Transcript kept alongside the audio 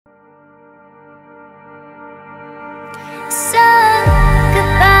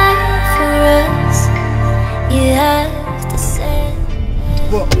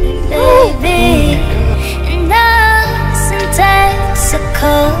What? Baby, and us in Texas,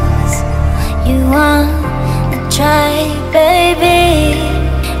 you wanna try, baby.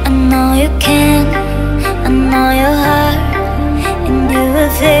 I know you can, I know your heart, and you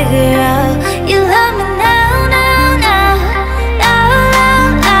will figure out you love me now, now, now, now,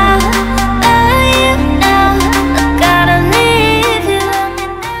 now, now, you know I gotta leave you,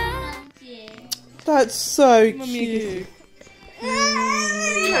 love me now. That's so cute.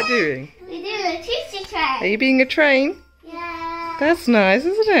 What are you doing? We do a choo-choo train. Are you being a train? Yeah. That's nice,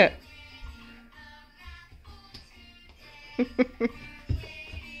 isn't it?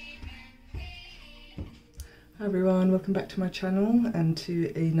 Hi everyone, welcome back to my channel and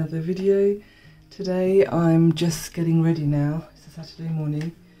to another video. Today I'm just getting ready now, it's a Saturday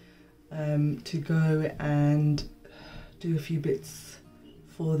morning, to go and do a few bits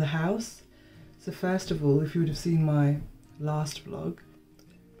for the house. So first of all, if you would have seen my last vlog,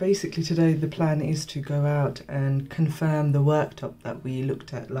 basically today the plan is to go out and confirm the worktop that we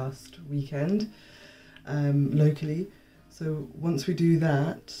looked at last weekend locally. So once we do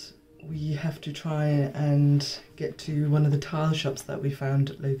that, we have to try and get to one of the tile shops that we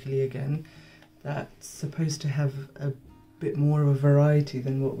found locally again, that's supposed to have a bit more of a variety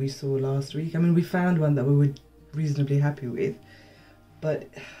than what we saw last week. I mean, we found one that we were reasonably happy with, but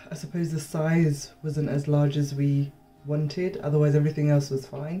I suppose the size wasn't as large as we wanted, otherwise everything else was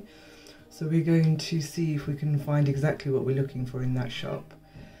fine. So we're going to see if we can find exactly what we're looking for in that shop.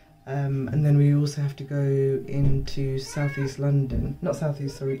 And then we also have to go into East London,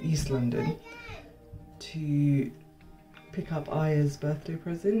 to pick up Aya's birthday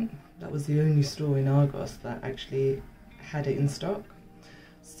present. That was the only store in Argos that actually had it in stock.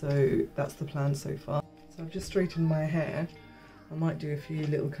 So that's the plan so far. So I've just straightened my hair. I might do a few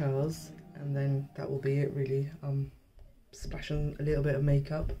little curls and then that will be it really. Splash on a little bit of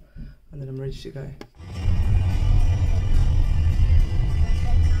makeup and then I'm ready to go.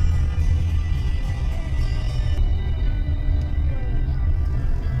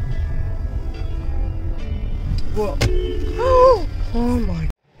 What? Oh my.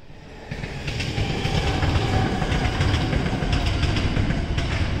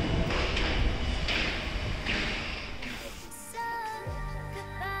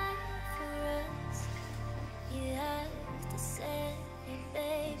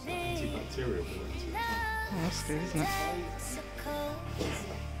 Oh, that's good, isn't it?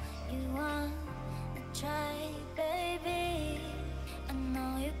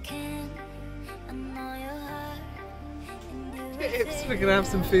 We're gonna have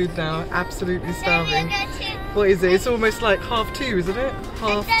some food now, absolutely starving. What is it? It's almost like 2:30, isn't it?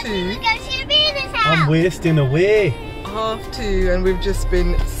 2:30. I'm wasting away. 2:30, and we've just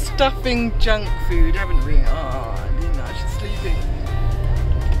been stuffing junk food, haven't we? Oh, Lena, she's sleeping.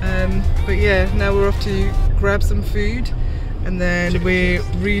 But yeah, now we're off to grab some food, and then we're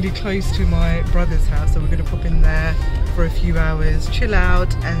really close to my brother's house, so we're gonna pop in there for a few hours, chill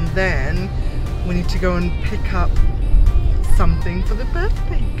out, and then we need to go and pick up something for the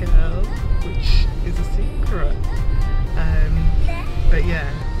birthday girl, which is a secret. But yeah,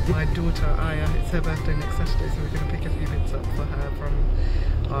 my daughter Aya, it's her birthday next Saturday, so we're going to pick a few bits up for her from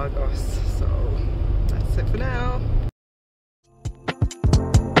Argos. So that's it for now.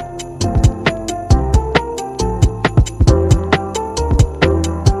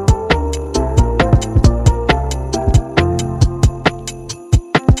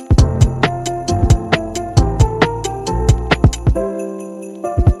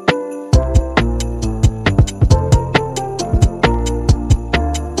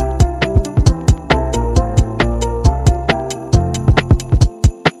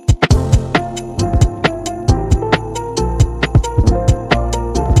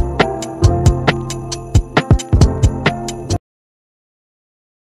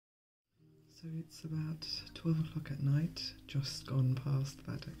 So it's about 12 o'clock at night, just gone past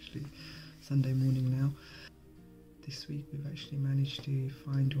that actually, Sunday morning now. This week we've actually managed to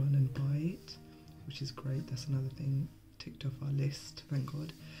find one and buy it, which is great. That's another thing ticked off our list, thank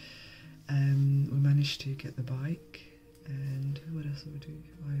God. We managed to get the bike, and what else did we do?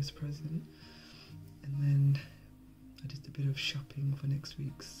 Aya's present, and then I did a bit of shopping for next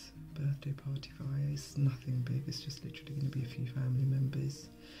week's birthday party for Aya. It's nothing big, it's just literally going to be a few family members.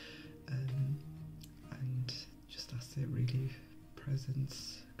 And just that's it really,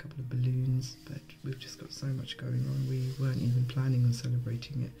 presents, a couple of balloons, but we've just got so much going on. We weren't even planning on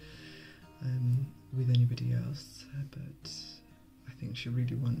celebrating it with anybody else, but I think she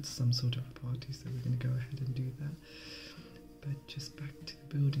really wants some sort of a party, so we're going to go ahead and do that. But just back to the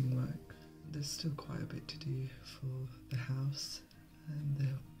building work, there's still quite a bit to do for the house. The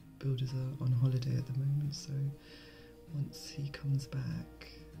builders are on holiday at the moment, so once he comes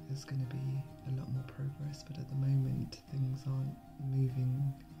back there's going to be a lot more progress, but at the moment things aren't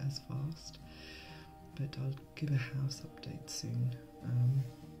moving as fast. But I'll give a house update soon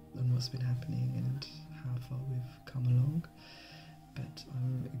on what's been happening and how far we've come along. But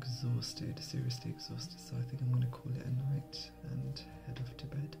I'm exhausted, seriously exhausted, so I think I'm going to call it a night and head off to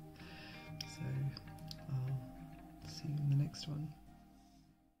bed. So I'll see you in the next one.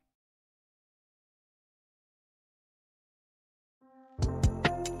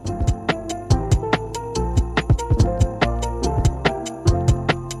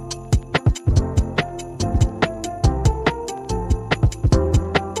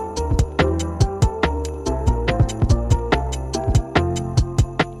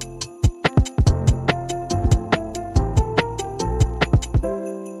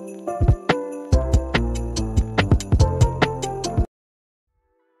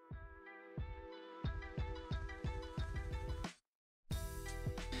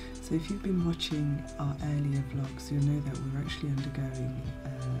 So if you've been watching our earlier vlogs, you'll know that we're actually undergoing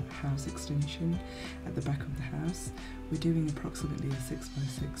a house extension at the back of the house. We're doing approximately a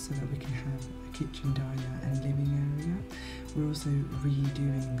 6x6 so that we can have a kitchen, diner and living area. We're also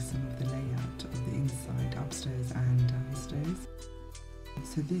redoing some of the layout of the inside, upstairs and downstairs.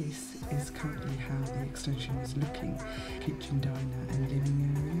 So this is currently how the extension is looking, kitchen, diner and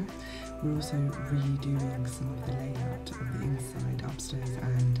living area. We're also redoing some of the layout of the inside, upstairs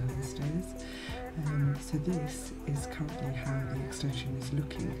and downstairs. So this is currently how the extension is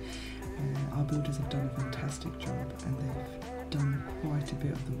looking. Our builders have done a fantastic job and they've done quite a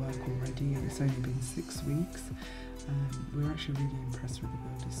bit of the work already, and it's only been 6 weeks. We're actually really impressed with the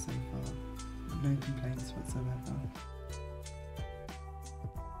builders so far. No complaints whatsoever.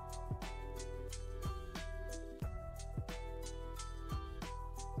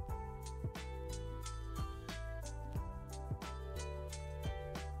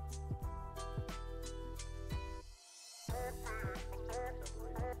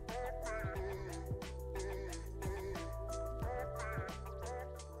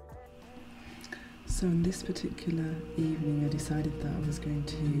 So on this particular evening I decided that I was going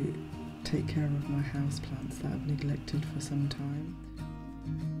to take care of my houseplants that I've neglected for some time.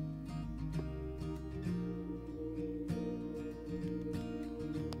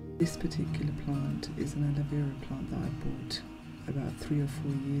 This particular plant is an aloe vera plant that I bought about 3 or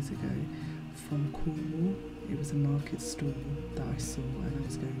 4 years ago from Cornwall. It was a market stall that I saw and I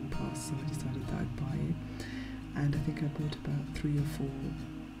was going past, so I decided that I'd buy it. And I think I bought about 3 or 4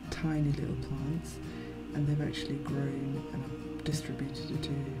 tiny little plants, and they've actually grown, and I've distributed it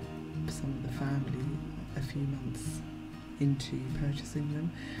to some of the family a few months into purchasing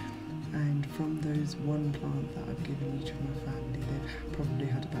them. And from those one plant that I've given each of my family, they've probably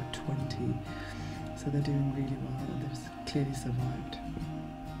had about 20, so they're doing really well and they've clearly survived.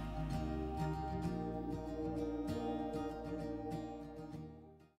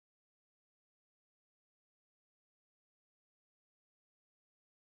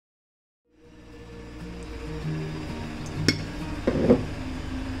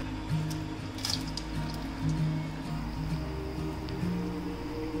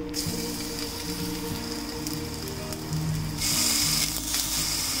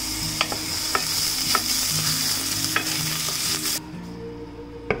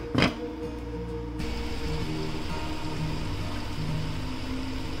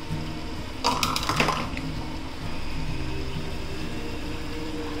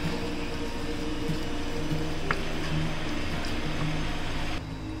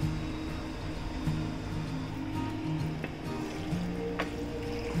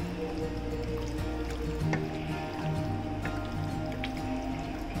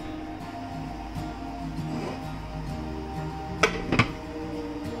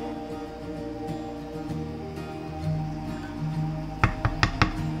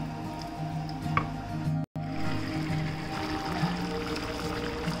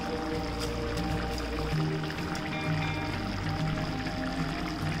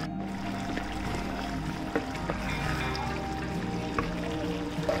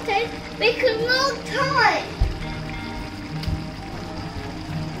 Make a long time.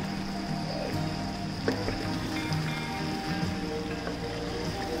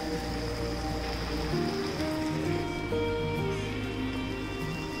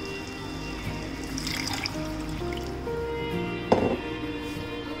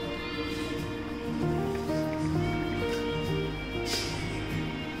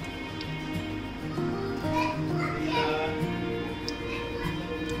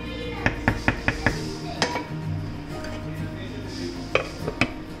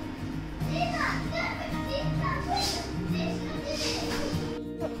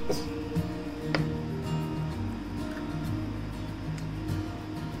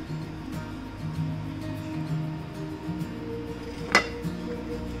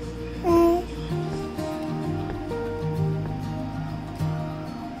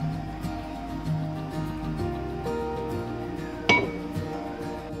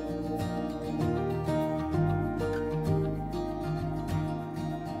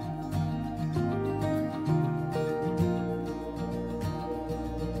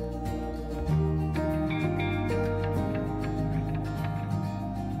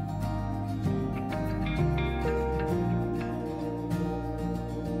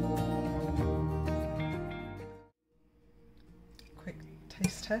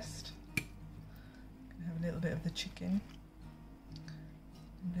 test. Gonna have a little bit of the chicken,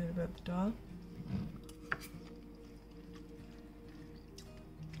 a little bit of the dal.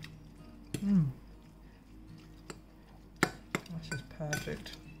 That's just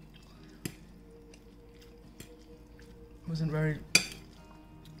perfect.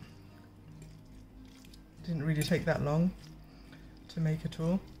 Didn't really take that long to make at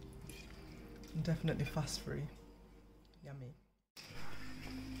all. And definitely fuss free. Yummy.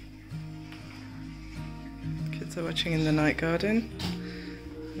 Kids are watching in the night garden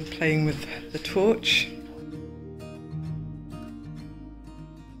and playing with the torch.